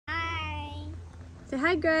Say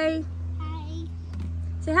hi, Gray. Hi.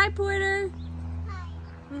 Say hi, Porter. Hi.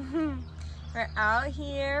 We're out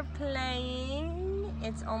here playing.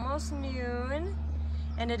 It's almost noon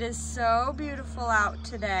and it is so beautiful out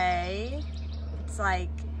today. It's like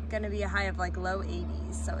gonna be a high of like low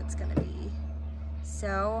 80s, so it's gonna be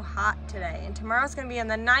so hot today. And tomorrow's gonna be in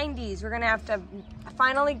the 90s. We're gonna have to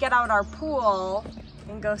finally get out our pool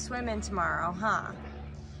and go swimming tomorrow, huh?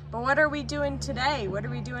 But what are we doing today? What are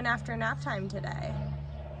we doing after nap time today?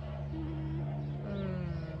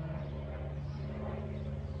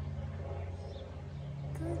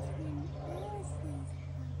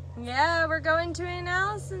 Yeah, we're going to Aunt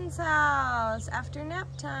Allison's house after nap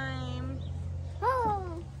time.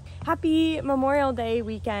 Oh. Happy Memorial Day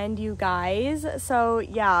weekend, you guys. So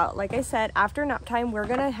yeah, like I said, after nap time, we're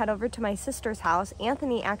gonna head over to my sister's house.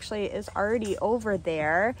 Anthony actually is already over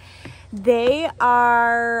there. They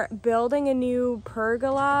are building a new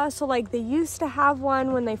pergola. So like they used to have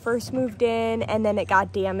one when they first moved in and then it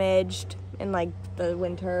got damaged in like the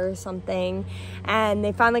winter or something, and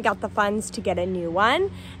they finally got the funds to get a new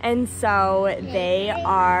one. And so they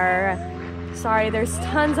are, sorry, there's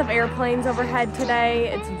tons of airplanes overhead today.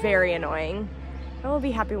 It's very annoying. I will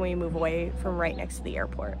be happy when we move away from right next to the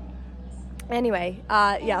airport. Anyway,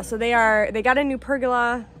 yeah, so they got a new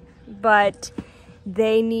pergola, but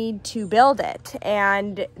they need to build it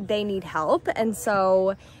and they need help. And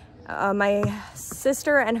so my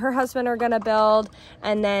sister and her husband are gonna build,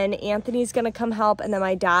 and then Anthony's gonna come help, and then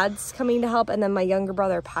my dad's coming to help, and then my younger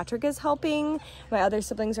brother Patrick is helping. My other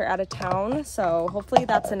siblings are out of town, so hopefully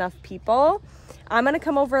that's enough people. I'm gonna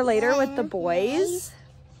come over later with the boys.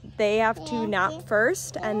 They have to nap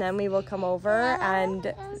first, and then we will come over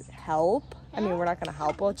and help. I mean, we're not gonna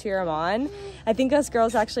help, we'll cheer them on. I think us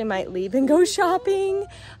girls actually might leave and go shopping.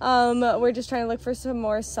 We're just trying to look for some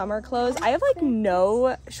more summer clothes. I have like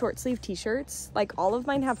no short sleeve t-shirts. Like all of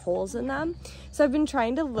mine have holes in them. So I've been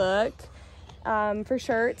trying to look for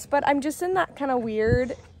shirts, but I'm just in that kind of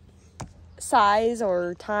weird size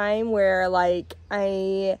or time where like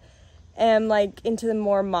I am like into the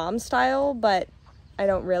more mom style, but I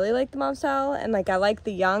don't really like the mom style. And like I like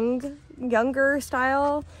the younger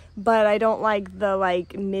style, but I don't like the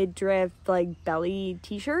like midriff like belly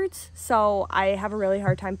t-shirts, so I have a really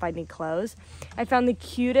hard time finding clothes. I found the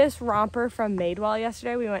cutest romper from Madewell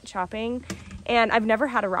yesterday. We went shopping and I've never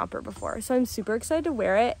had a romper before, so I'm super excited to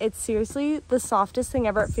wear it. It's seriously the softest thing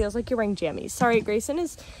ever. It feels like you're wearing jammies. Sorry, Grayson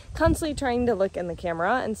is constantly trying to look in the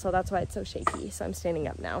camera, and so that's why it's so shaky, so I'm standing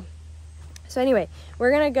up now. So anyway,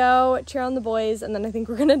 we're gonna go cheer on the boys, and then I think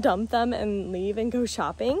we're gonna dump them and leave and go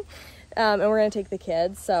shopping. And we're gonna take the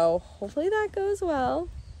kids, so hopefully that goes well.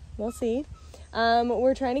 We'll see.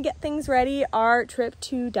 We're trying to get things ready. Our trip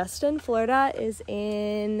to Destin, Florida is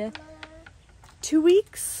in 2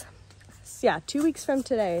 weeks. Yeah, 2 weeks from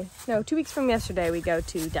today. No, 2 weeks from yesterday we go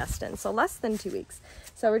to Destin, so less than 2 weeks.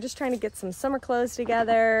 So we're just trying to get some summer clothes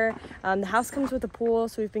together. The house comes with a pool,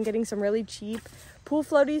 so we've been getting some really cheap pool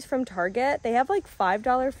floaties from Target. They have like $5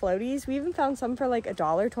 floaties. We even found some for like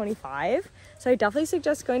 $1.25. So I definitely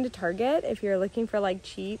suggest going to Target if you're looking for like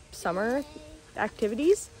cheap summer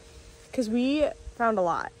activities, because we found a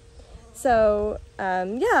lot. So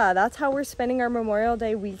yeah, that's how we're spending our Memorial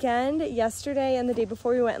Day weekend. Yesterday and the day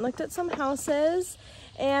before we went and looked at some houses,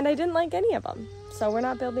 and I didn't like any of them. So we're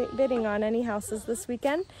not bidding on any houses this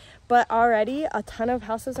weekend, but already a ton of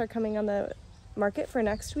houses are coming on the market for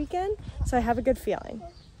next weekend, so I have a good feeling.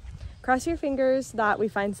 Cross your fingers that we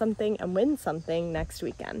find something and win something next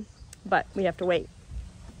weekend, but we have to wait.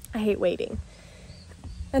 I hate waiting.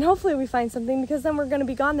 And hopefully we find something, because then we're going to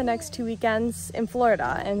be gone the next 2 weekends in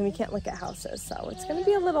Florida and we can't look at houses, so it's going to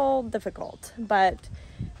be a little difficult. But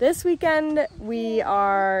this weekend we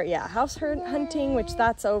are house hunting, which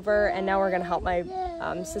that's over, and now we're going to help my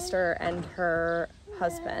sister and her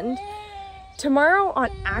husband. Tomorrow,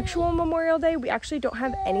 on actual Memorial Day, we actually don't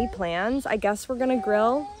have any plans. I guess we're gonna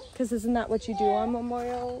grill, because isn't that what you do on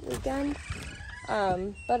Memorial weekend?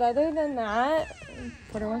 But other than that,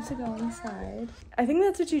 Porter wants to go inside. I think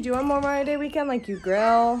that's what you do on Memorial Day weekend, like you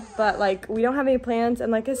grill, but like we don't have any plans.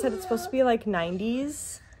 And like I said, it's supposed to be like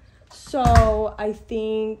 90s. So I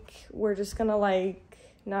think we're just gonna like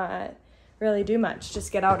not really do much.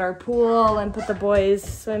 Just get out our pool and put the boys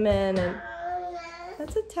swimming, and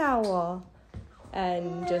that's a towel.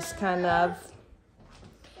 And just kind of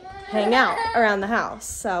hang out around the house.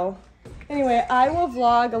 So anyway, I will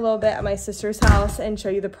vlog a little bit at my sister's house and show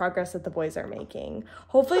you the progress that the boys are making.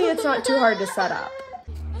 Hopefully it's not too hard to set up.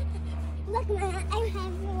 Look, Mama, I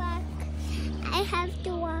have to walk. I have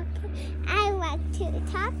to walk. I want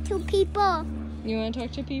to talk to people. You want to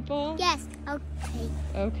talk to people? Yes, okay.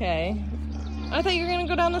 Okay. I thought you were gonna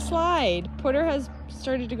go down the slide. Porter has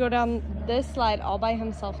started to go down this slide all by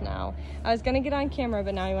himself now. I was gonna get on camera,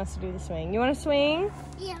 but now he wants to do the swing. You wanna swing?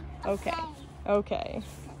 Yeah. Okay. Okay.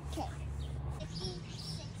 Okay. 60,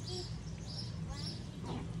 1,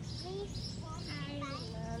 2, 3, 4, 5,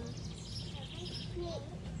 6, 7, 8,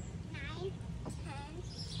 9, 10,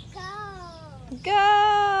 go!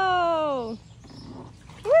 Go!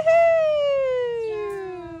 Woohoo!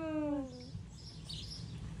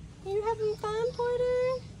 Are you having fun,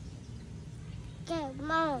 Porter? Go,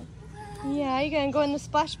 Mom. Yeah, you gonna go in the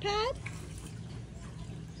splash pad?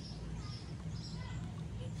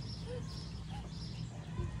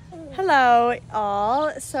 Hello,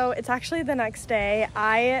 all. So it's actually the next day.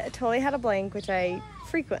 I totally had a blank, which I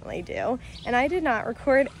frequently do, and I did not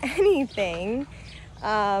record anything.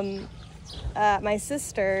 My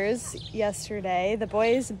sisters yesterday, the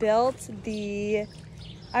boys built the,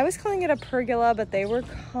 I was calling it a pergola, but they were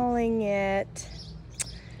calling it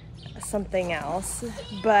something else,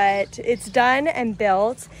 but it's done and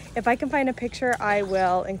built. If I can find a picture, I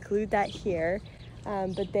will include that here.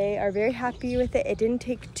 But they are very happy with it. It didn't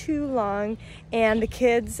take too long, and the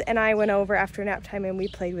kids and I went over after nap time and we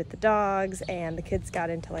played with the dogs, and the kids got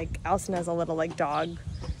into, like, Allison has a little like dog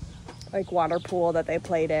like water pool that they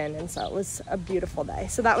played in, and so it was a beautiful day.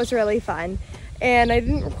 So that was really fun, and I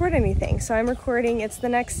didn't record anything, so I'm recording. It's the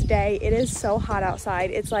next day. It is so hot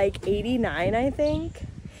outside. It's like 89, I think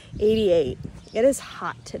 88. It is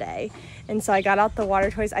hot today, and so I got out the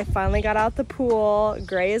water toys. I finally got out the pool.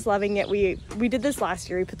 Gray is loving it. We did this last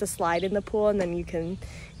year. We put the slide in the pool, and then you can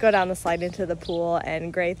go down the slide into the pool,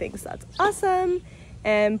 and Gray thinks that's awesome.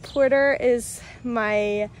 And Porter is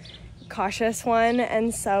my cautious one,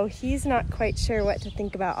 and so he's not quite sure what to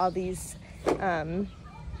think about all these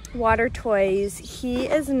water toys. He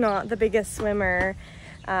is not the biggest swimmer.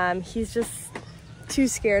 He's just too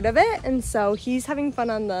scared of it, and so he's having fun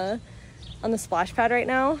on the splash pad right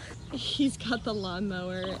now. He's got the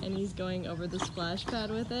lawnmower and he's going over the splash pad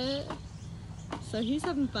with it. So he's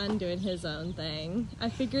having fun doing his own thing. I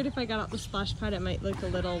figured if I got out the splash pad, it might look a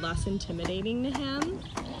little less intimidating to him.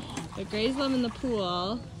 But Gray's loving the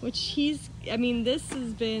pool, which I mean, this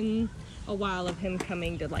has been a while of him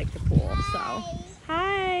coming to like the pool, so.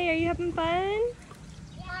 Hi, are you having fun?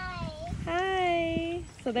 Hi.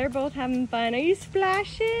 So they're both having fun. Are you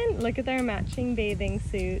splashing? Look at their matching bathing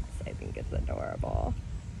suits. I think it's adorable.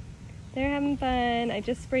 They're having fun. I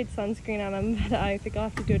just sprayed sunscreen on them, but I think I'll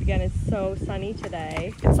have to do it again. It's so sunny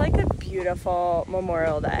today. It's like a beautiful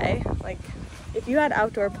Memorial Day. Like, if you had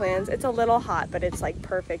outdoor plans, it's a little hot, but it's like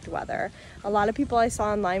perfect weather. A lot of people I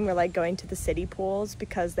saw online were like going to the city pools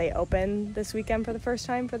because they open this weekend for the first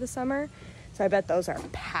time for the summer. So I bet those are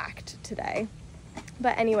packed today.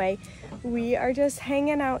 But anyway, we are just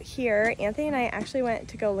hanging out here. Anthony and I actually went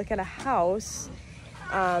to go look at a house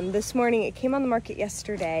this morning. It came on the market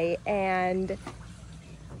yesterday, and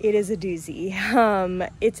it is a doozy.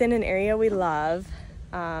 It's in an area we love,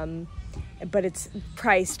 but it's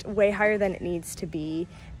priced way higher than it needs to be,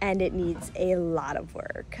 and it needs a lot of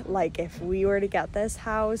work. Like, if we were to get this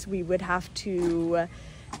house, we would have to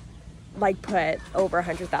like put over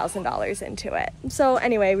 $100,000 into it. So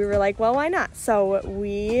anyway, we were like, well, why not? So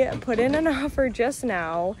we put in an offer just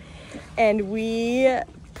now, and we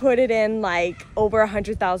put it in like over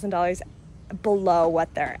 $100,000 below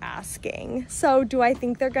what they're asking. So do I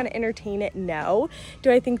think they're going to entertain it? No.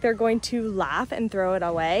 Do I think they're going to laugh and throw it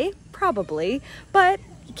away? Probably, but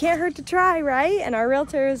it can't hurt to try, right? And our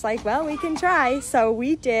realtor is like, well, we can try. So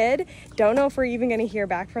we did. Don't know if we're even going to hear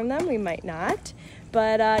back from them. We might not.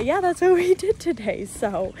 But yeah, that's what we did today.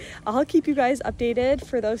 So I'll keep you guys updated.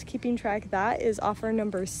 For those keeping track, that is offer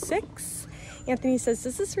number 6. Anthony says,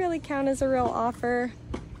 does this really count as a real offer?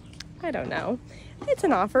 I don't know. It's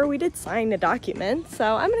an offer. We did sign a document,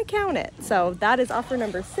 so I'm going to count it. So that is offer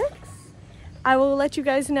number 6. I will let you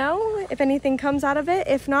guys know if anything comes out of it.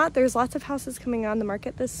 If not, there's lots of houses coming on the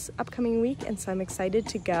market this upcoming week, and so I'm excited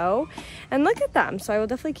to go and look at them. So I will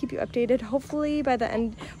definitely keep you updated. Hopefully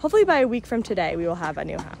by a week from today, we will have a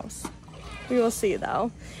new house. We will see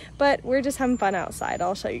though. But we're just having fun outside.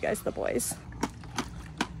 I'll show you guys the boys.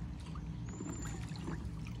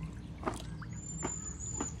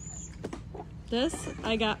 This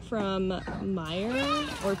I got from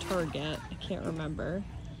Meijer or Target, I can't remember.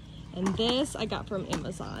 And this I got from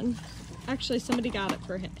Amazon. Actually, somebody got it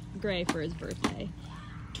for Gray for his birthday.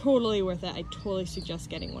 Totally worth it. I totally suggest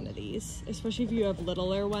getting one of these, especially if you have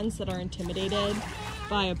littler ones that are intimidated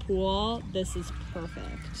by a pool. This is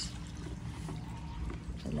perfect.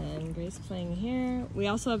 And then Gray's playing here. We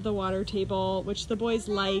also have the water table, which the boys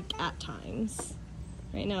like at times.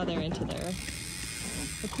 Right now they're into their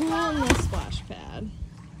The pool and the splash pad.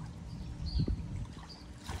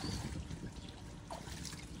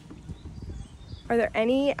 Are there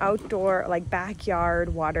any outdoor, like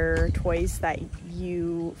backyard water toys that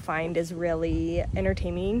you find is really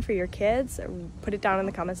entertaining for your kids? Put it down in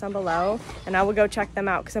the comments down below and I will go check them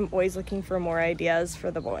out because I'm always looking for more ideas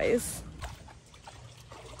for the boys.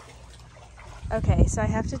 Okay, so I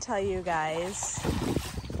have to tell you guys,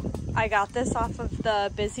 I got this off of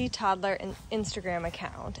the Busy Toddler Instagram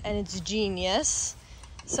account and it's genius.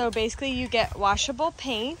 So basically you get washable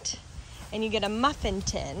paint and you get a muffin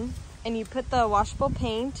tin. And you put the washable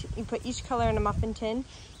paint, you put each color in a muffin tin,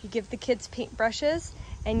 you give the kids paint brushes,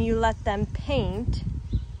 and you let them paint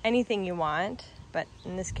anything you want. But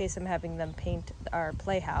in this case, I'm having them paint our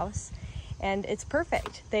playhouse. And it's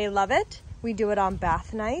perfect. They love it. We do it on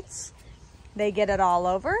bath nights. They get it all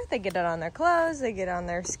over. They get it on their clothes, they get it on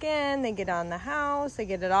their skin, they get it on the house, they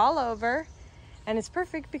get it all over. And it's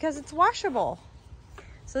perfect because it's washable.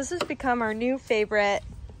 So this has become our new favorite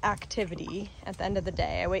activity at the end of the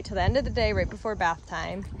day. I wait till the end of the day right before bath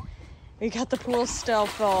time. We got the pool still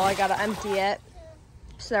full. I gotta empty it.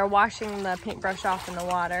 So they're washing the paintbrush off in the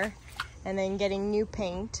water and then getting new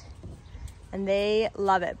paint. And they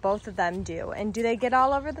love it. Both of them do. And do they get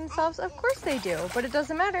all over themselves? Of course they do. But it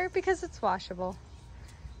doesn't matter because it's washable.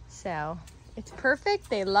 So it's perfect.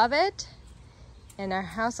 They love it. And our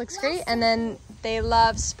house looks great. And then they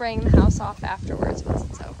love spraying the house off afterwards once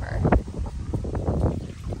it's over.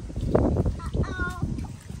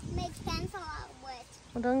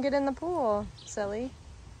 Well, don't get in the pool, silly.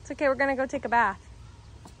 It's okay, we're gonna go take a bath.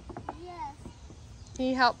 Yes. Can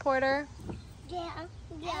you help, Porter? Yeah.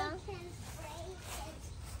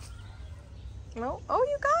 Oh,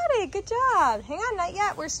 you got it, good job. Hang on, not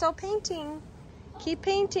yet, we're still painting. Keep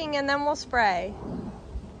painting and then we'll spray.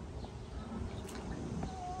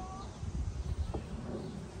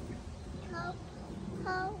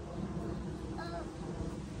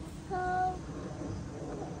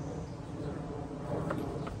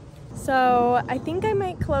 So I think I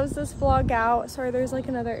might close this vlog out. Sorry, there's like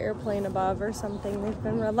another airplane above or something. They've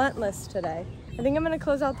been relentless today. I think I'm gonna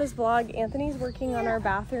close out this vlog. Anthony's working on our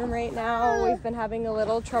bathroom right now. We've been having a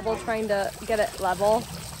little trouble trying to get it level.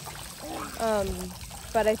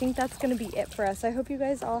 But I think that's gonna be it for us. I hope you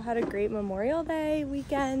guys all had a great Memorial Day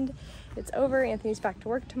weekend. It's over, Anthony's back to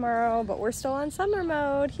work tomorrow, but we're still on summer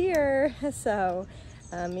mode here. So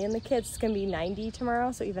me and the kids, it's gonna be 90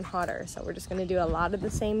 tomorrow, so even hotter. So we're just gonna do a lot of the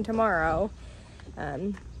same tomorrow.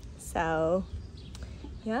 So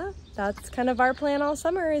yeah, that's kind of our plan all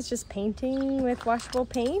summer, is just painting with washable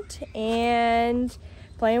paint and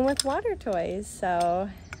playing with water toys. So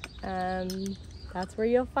that's where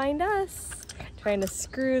you'll find us. Trying to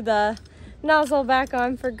screw the nozzle back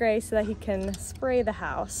on for Gray so that he can spray the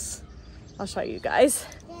house. I'll show you guys.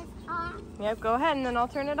 Yep, go ahead and then I'll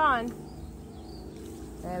turn it on.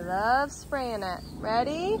 I love spraying it.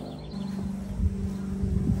 Ready?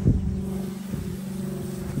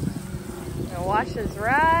 It washes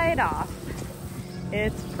right off.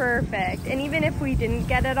 It's perfect. And even if we didn't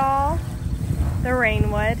get it all, the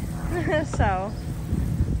rain would. So,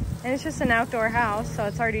 and it's just an outdoor house, so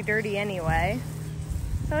it's already dirty anyway.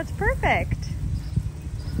 So it's perfect.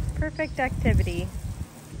 Perfect activity.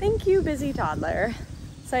 Thank you, Busy Toddler.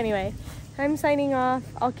 So anyway, I'm signing off.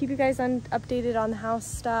 I'll keep you guys updated on the house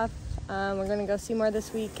stuff. We're gonna go see more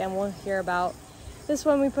this week and we'll hear about this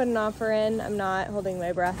one we put an offer in. I'm not holding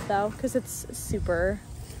my breath though, because it's super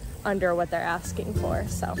under what they're asking for.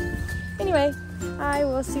 So anyway, I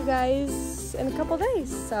will see you guys in a couple days.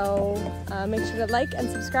 So make sure to like and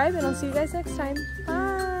subscribe and I'll see you guys next time. Bye.